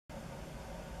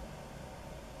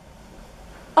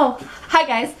Oh, hi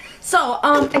guys. So,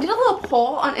 I did a little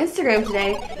poll on Instagram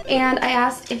today, and I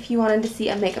asked if you wanted to see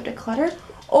a makeup declutter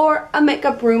or a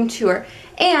makeup room tour.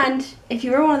 And if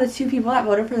you were one of the 2 people that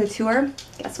voted for the tour,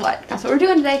 guess what? That's what we're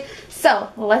doing today. So,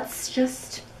 let's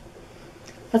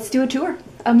do a tour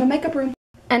of my makeup room.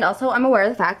 And also, I'm aware of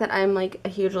the fact that I'm like a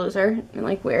huge loser and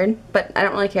like weird, but I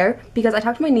don't really care because I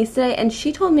talked to my niece today and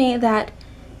she told me that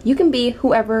you can be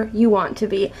whoever you want to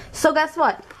be. So guess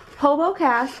what? Hobo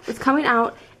Cast is coming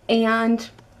out, and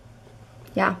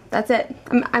yeah, that's it.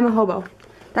 I'm a hobo.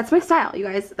 That's my style, you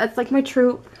guys. That's like my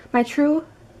true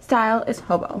style is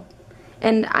hobo,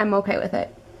 and I'm okay with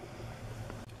it.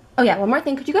 Oh yeah, one more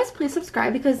thing. Could you guys please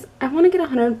subscribe, because I want to get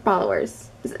 100 followers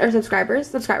or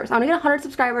subscribers. I want to get 100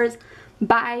 subscribers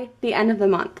by the end of the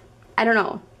month. I don't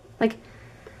know, like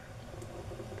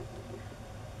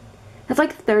that's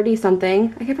like 30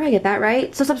 something. I could probably get that,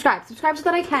 right? So subscribe so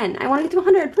that I can. I want to get to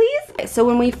 100, please. Okay, so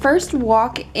when we first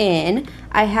walk in,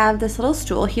 I have this little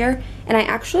stool here, and I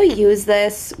actually use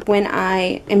this when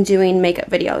I am doing makeup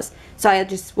videos. So I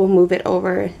just will move it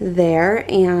over there,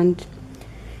 and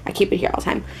I keep it here all the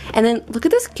time. And then look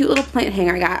at this cute little plant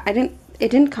hanger I got. It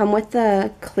didn't come with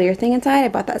the clear thing inside. I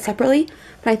bought that separately,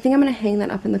 but I think I'm gonna hang that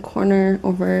up in the corner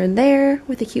over there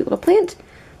with a cute little plant.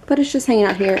 But it's just hanging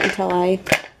out here until I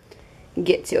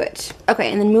get to it.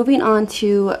 Okay, and then moving on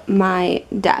to my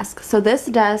desk. So this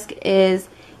desk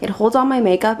it holds all my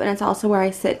makeup, and it's also where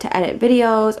I sit to edit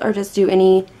videos or just do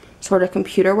any sort of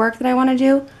computer work that I want to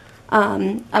do.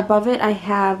 Above it I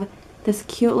have this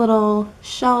cute little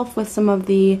shelf with some of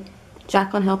the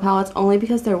Jaclyn Hill palettes, only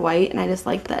because they're white and I just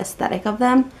like the aesthetic of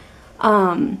them.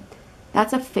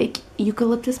 That's a fake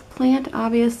eucalyptus plant,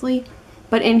 obviously.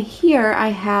 But in here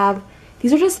I have,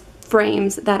 these are just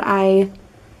frames that I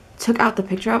took out the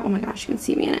picture of. Oh my gosh, you can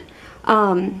see me in it.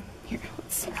 Here,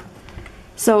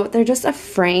 so they're just a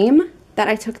frame that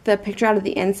I took the picture out of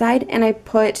the inside, and I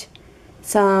put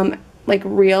some like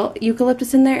real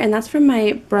eucalyptus in there, and that's from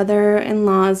my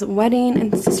brother-in-law's wedding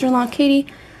and sister-in-law Katie.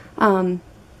 So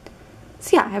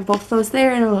yeah, I have both of those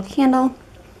there and a little candle.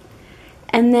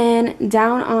 And then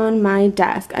down on my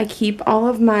desk, I keep all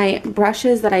of my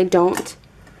brushes that I don't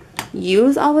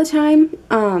use all the time.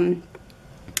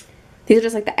 These are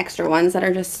just like the extra ones that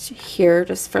are just here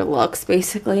just for looks,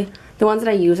 basically. The ones that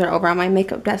I use are over on my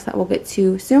makeup desk that we'll get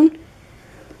to soon.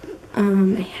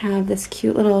 I have this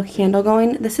cute little candle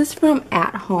going. This is from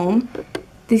At Home.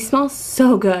 These smell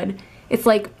so good. It's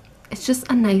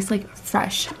just a nice like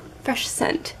fresh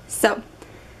scent. So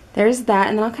there's that,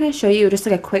 and then I'll kind of show you just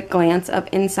like a quick glance of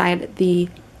inside the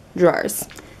drawers.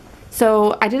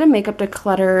 So I did a makeup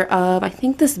declutter of, I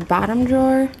think, this bottom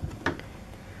drawer.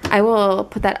 I will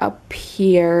put that up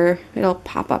here. It'll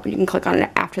pop up and you can click on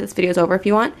it after this video is over if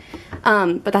you want.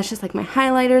 But that's just like my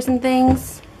highlighters and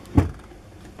things.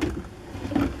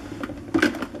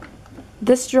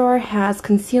 This drawer has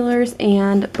concealers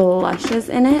and blushes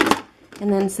in it,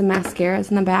 and then some mascaras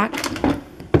in the back.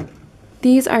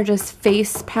 These are just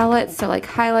face palettes, so like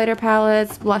highlighter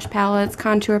palettes, blush palettes,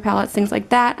 contour palettes, things like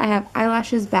that. I have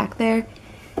eyelashes back there,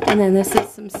 and then this is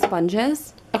some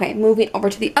sponges. Okay, moving over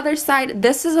to the other side,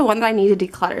 this is the one that I need to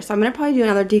declutter. So I'm going to probably do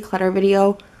another declutter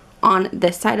video on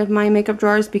this side of my makeup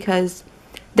drawers because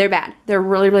they're bad. They're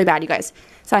really, really bad, you guys.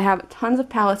 So I have tons of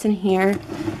palettes in here.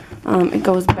 It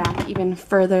goes back even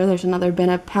further. There's another bin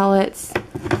of palettes.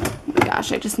 Oh my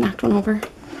gosh, I just knocked one over.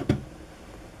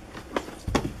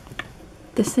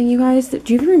 This thing, you guys, do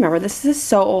you even remember? This is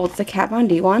so old. It's a Kat Von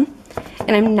D one.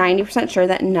 And I'm 90% sure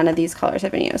that none of these colors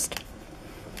have been used.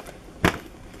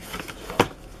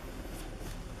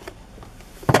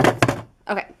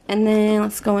 Okay, and then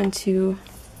let's go into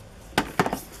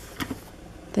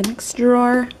the next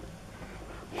drawer.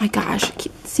 Oh my gosh,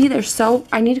 see,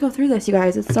 I need to go through this, you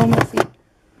guys. It's so messy.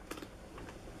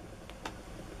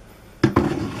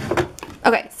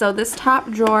 Okay, so this top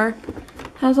drawer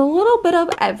has a little bit of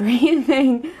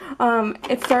everything.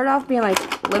 It started off being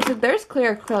like lipstick. There's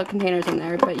clear acrylic containers in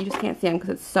there, but you just can't see them because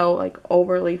it's so like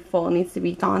overly full. It needs to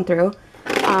be gone through.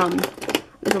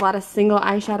 There's a lot of single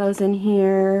eyeshadows in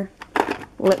here.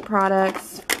 Lip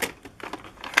products,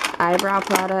 eyebrow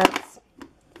products.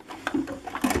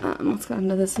 Let's go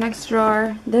into this next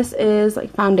drawer. This is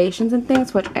like foundations and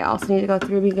things, which I also need to go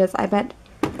through because I bet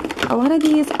a lot of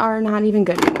these are not even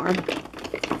good anymore.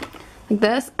 Like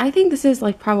this, I think this is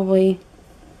like probably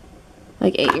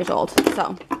like 8 years old.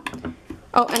 So,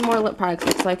 oh, and more lip products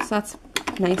looks like, so that's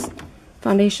nice.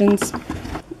 Foundations.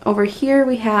 Over here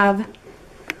we have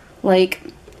like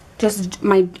just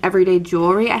my everyday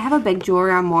jewelry. I have a big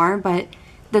jewelry armoire, but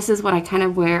this is what I kind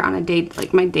of wear on a day,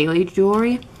 like my daily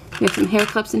jewelry. We have some hair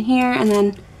clips in here, and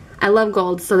then I love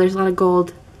gold, so there's a lot of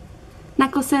gold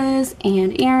necklaces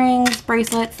and earrings,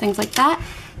 bracelets, things like that.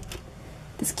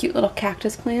 This cute little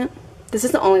cactus plant. This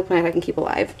is the only plant I can keep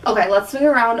alive. Okay, let's swing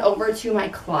around over to my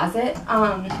closet.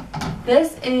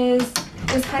 This is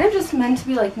kind of just meant to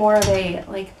be like more of a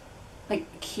like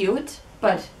cute,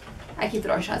 but I keep the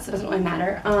door shut, so it doesn't really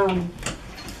matter.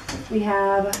 We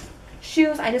have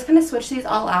shoes. I just kind of switched these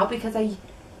all out because I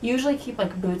usually keep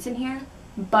like boots in here,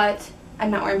 but I'm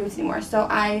not wearing boots anymore. So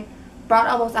I brought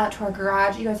all those out to our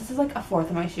garage. You guys, this is like a fourth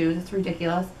of my shoes. It's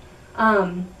ridiculous.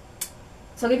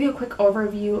 So I'll give you a quick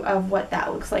overview of what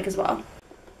that looks like as well.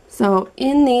 So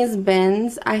in these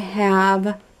bins, I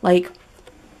have like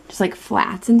just like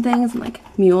flats and things and like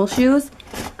mule shoes.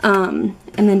 And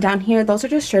then down here, those are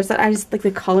just shirts that I just like,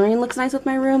 the coloring looks nice with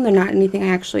my room. They're not anything I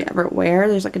actually ever wear.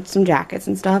 There's like some jackets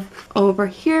and stuff. Over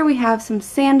here we have some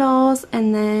sandals,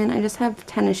 and then I just have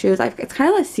tennis shoes. It's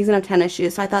kind of the season of tennis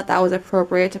shoes, so I thought that was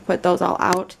appropriate to put those all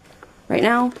out right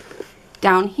now.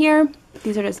 Down here,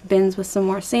 these are just bins with some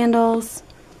more sandals.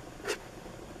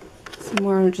 Some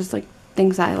more just like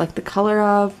things I like the color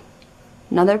of.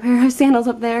 Another pair of sandals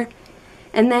up there.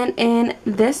 And then in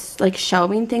this like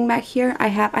shelving thing back here,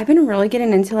 I've been really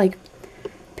getting into like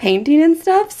painting and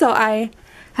stuff, so I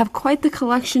have quite the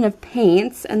collection of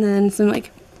paints, and then some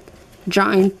like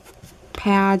drawing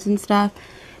pads and stuff,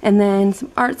 and then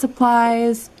some art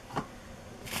supplies,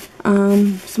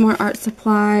 some more art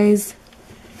supplies.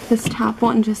 This top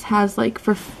one just has like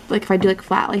for like if I do like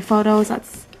flat lay photos,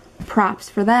 that's props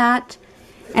for that.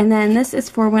 And then this is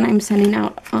for when I'm sending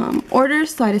out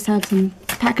orders, so I just have some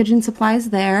packaging supplies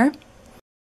there.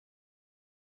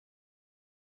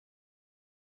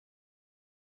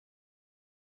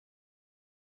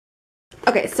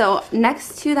 Okay, so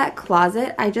next to that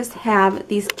closet, I just have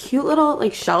these cute little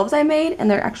like shelves I made, and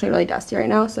they're actually really dusty right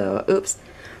now, so oops.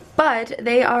 But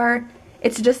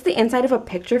it's just the inside of a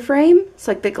picture frame,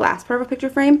 so like the glass part of a picture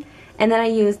frame, and then I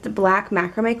used the black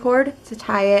macrame cord to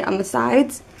tie it on the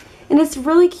sides. And it's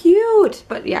really cute,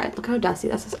 but yeah, look how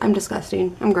dusty. I'm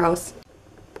disgusting. I'm gross.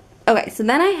 Okay, so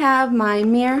then I have my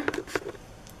mirror,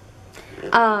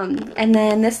 and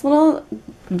then this little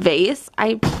vase.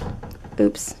 I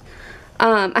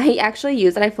actually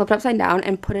used it. I flipped upside down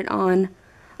and put it on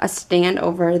a stand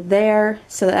over there,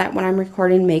 so that when I'm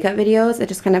recording makeup videos, it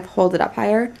just kind of holds it up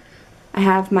higher. I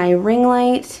have my ring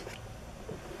light,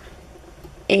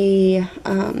 a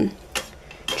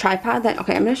tripod that.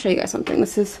 Okay, I'm gonna show you guys something.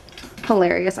 This is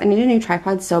hilarious. I need a new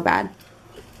tripod so bad.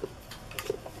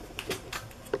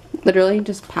 Literally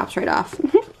just pops right off.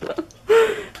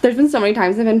 There's been so many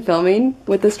times I've been filming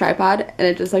with this tripod and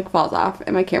it just like falls off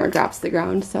and my camera drops to the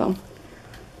ground, so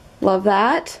love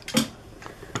that.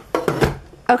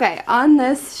 Okay, on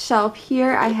this shelf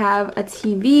here I have a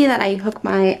TV that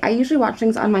I usually watch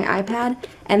things on my iPad,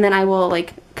 and then I will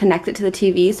like connect it to the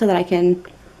TV so that I can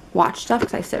watch stuff,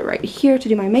 because I sit right here to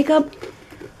do my makeup.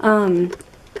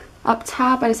 Up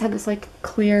top I just have this like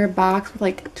clear box with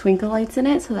like twinkle lights in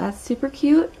it, so that's super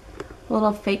cute. A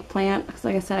little fake plant, because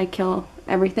like I said, I kill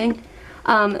everything.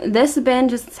 This bin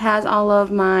just has all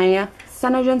of my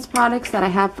Senegence products that I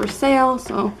have for sale,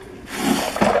 so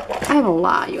I have a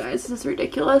lot, you guys. This is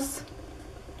ridiculous.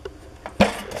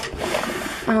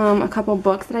 A couple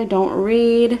books that I don't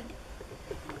read.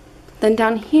 Then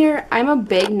down here, I'm a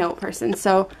big note person,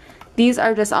 so these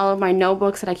are just all of my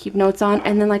notebooks that I keep notes on.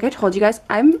 And then like I told you guys,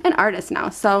 I'm an artist now,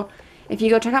 so if you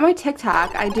go check out my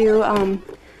TikTok, I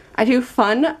do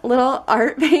fun little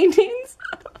art paintings.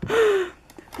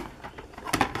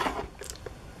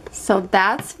 So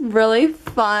that's really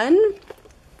fun,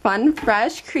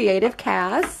 fresh, creative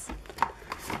Cass,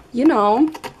 you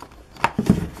know.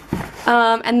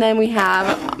 And then we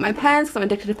have my pens, because I'm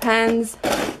addicted to pens.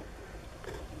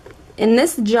 In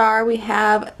this jar, we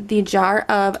have the jar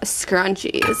of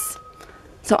scrunchies.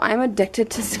 So I'm addicted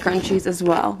to scrunchies as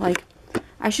well. Like,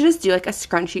 I should just do like a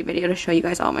scrunchie video to show you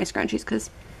guys all my scrunchies,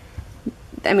 because,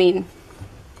 I mean,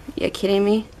 you kidding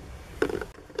me?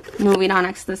 Moving on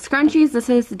next to the scrunchies, this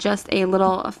is just a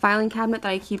little filing cabinet that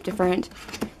I keep different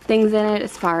things in it,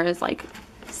 as far as like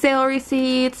sale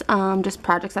receipts, just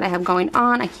projects that I have going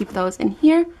on. I keep those in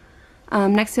here.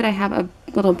 Next to it I have a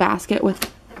little basket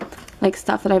with like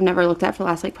stuff that I've never looked at for the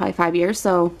last like probably 5 years,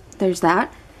 so there's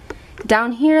that.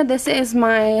 Down here, this is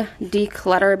my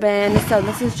declutter bin. So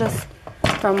this is just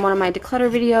from one of my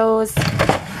declutter videos,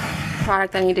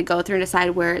 product I need to go through and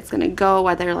decide where it's gonna go,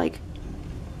 whether like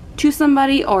to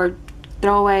somebody or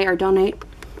throw away or donate.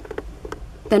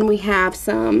 Then we have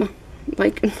some,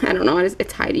 like, I don't know,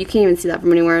 it's hiding. You can't even see that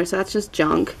from anywhere, so that's just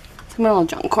junk. It's my little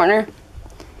junk corner.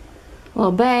 A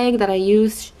little bag that I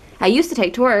used to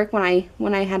take to work when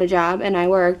I had a job and I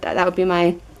worked. That would be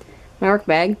my work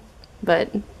bag.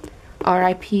 but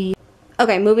RIP.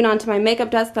 Okay, moving on to my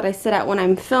makeup desk that I sit at when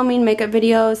I'm filming makeup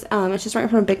videos. It's just right in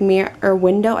front of a big mirror or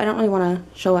window. I don't really want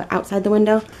to show it outside the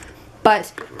window.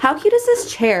 But how cute is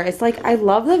this chair? It's like, I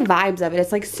love the vibes of it.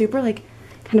 It's like super like,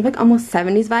 kind of like almost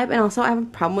 70s vibe. And also I have a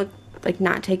problem with like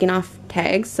not taking off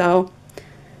tags. So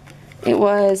it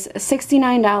was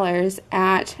 $69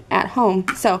 at home.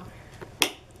 So,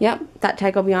 yep, that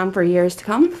tag will be on for years to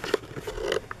come.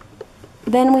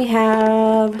 Then we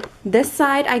have this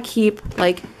side. I keep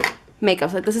like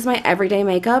makeup. So this is my everyday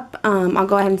makeup. I'll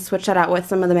go ahead and switch that out with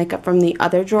some of the makeup from the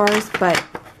other drawers, but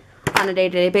on a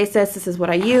day-to-day basis, this is what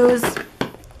I use.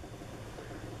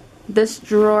 This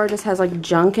drawer just has like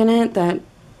junk in it that,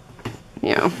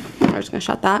 you know, I'm just gonna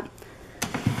shut that.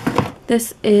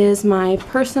 This is my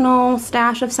personal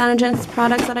stash of Senegence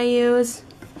products that I use.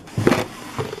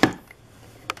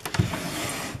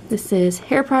 This is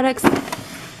hair products.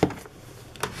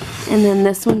 And then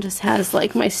this one just has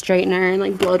like my straightener and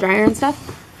like blow dryer and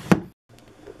stuff.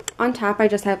 On top I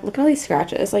just have, look at all these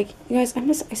scratches. Like, you guys,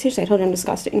 seriously, I told you I'm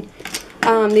disgusting.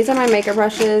 These are my makeup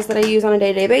brushes that I use on a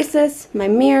day-to-day basis. My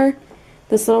mirror.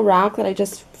 This little rock that I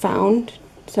just found.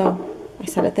 So I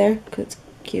set it there because it's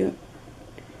cute.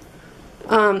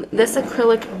 This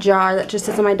acrylic jar that just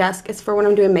sits on my desk is for when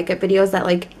I'm doing makeup videos that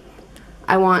like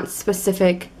I want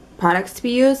specific products to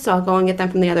be used. So I'll go and get them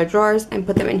from the other drawers and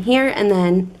put them in here and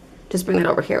then just bring that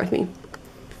over here with me.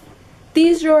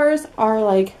 These drawers are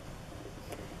like,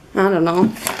 I don't know.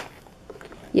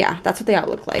 Yeah, that's what they all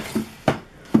look like.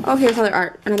 Oh, here's another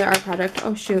art product.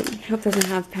 Oh shoot, I hope it doesn't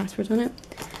have passwords on it.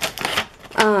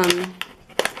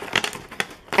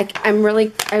 I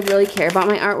really care about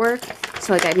my artwork,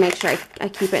 so like I make sure I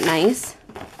keep it nice.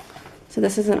 So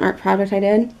this is an art product I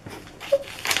did.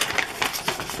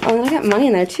 Oh, and I got money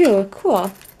in there too.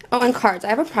 Cool. Oh, and cards. I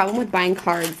have a problem with buying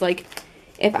cards. Like,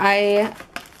 if I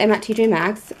am at TJ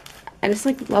Maxx, I just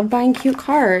like love buying cute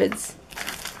cards.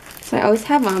 So I always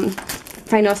have them.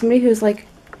 If I know somebody who's like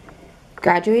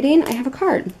graduating, I have a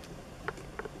card.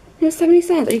 It was 70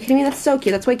 cents. Are you kidding me? That's so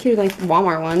cute. That's way cuter than like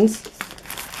Walmart ones.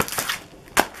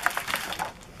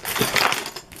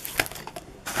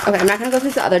 Okay, I'm not going to go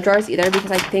through the other drawers either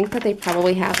because I think that they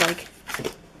probably have like,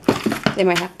 they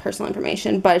might have personal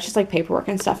information, but it's just like paperwork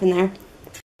and stuff in there.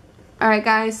 Alright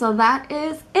guys, so that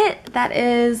is it. That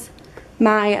is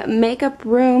my makeup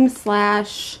room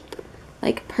slash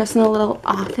like personal little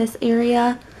office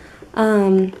area.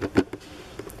 So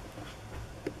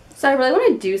I really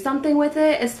want to do something with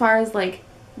it as far as like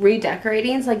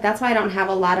redecorating. So like that's why I don't have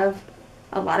a lot of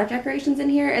decorations in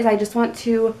here, is I just want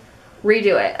to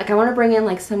redo it. Like I want to bring in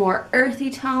like some more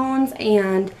earthy tones,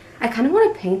 and I kind of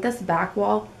want to paint this back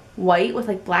wall white with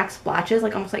like black splotches,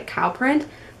 like almost like cow print.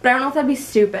 But I don't know if that'd be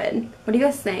stupid. What do you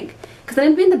guys think? Because then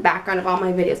it'd be in the background of all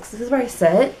my videos, because this is where I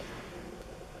sit.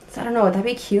 So I don't know, would that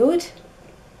be cute?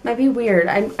 Might be weird.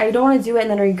 I don't want to do it and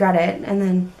then regret it, and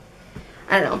then,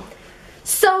 I don't know.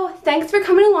 So, thanks for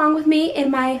coming along with me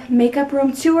in my makeup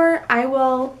room tour. I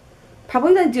will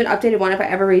probably like do an updated one if I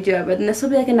ever redo it, but then this will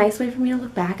be like a nice way for me to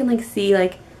look back and like see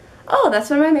like, oh,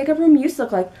 that's what my makeup room used to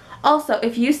look like. Also,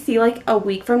 if you see like a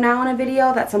week from now in a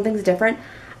video that something's different,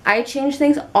 I change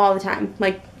things all the time.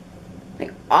 Like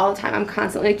all the time. I'm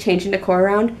constantly changing decor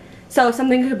around. So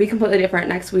something could be completely different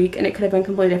next week, and it could have been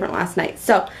completely different last night.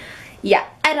 So yeah,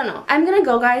 I don't know. I'm gonna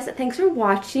go, guys. Thanks for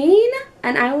watching,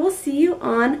 and I will see you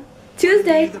on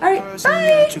Tuesday. Alright,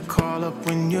 bye! You call up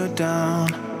when you're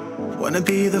down. Wanna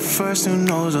be the first who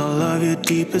knows all of your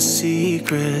deepest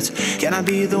secrets. Can I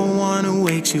be the one who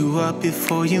wakes you up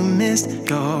before you miss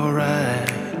your ride?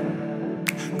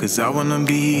 'Cause I wanna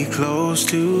be close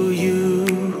to you,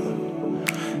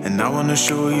 and I wanna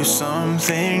show you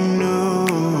something new.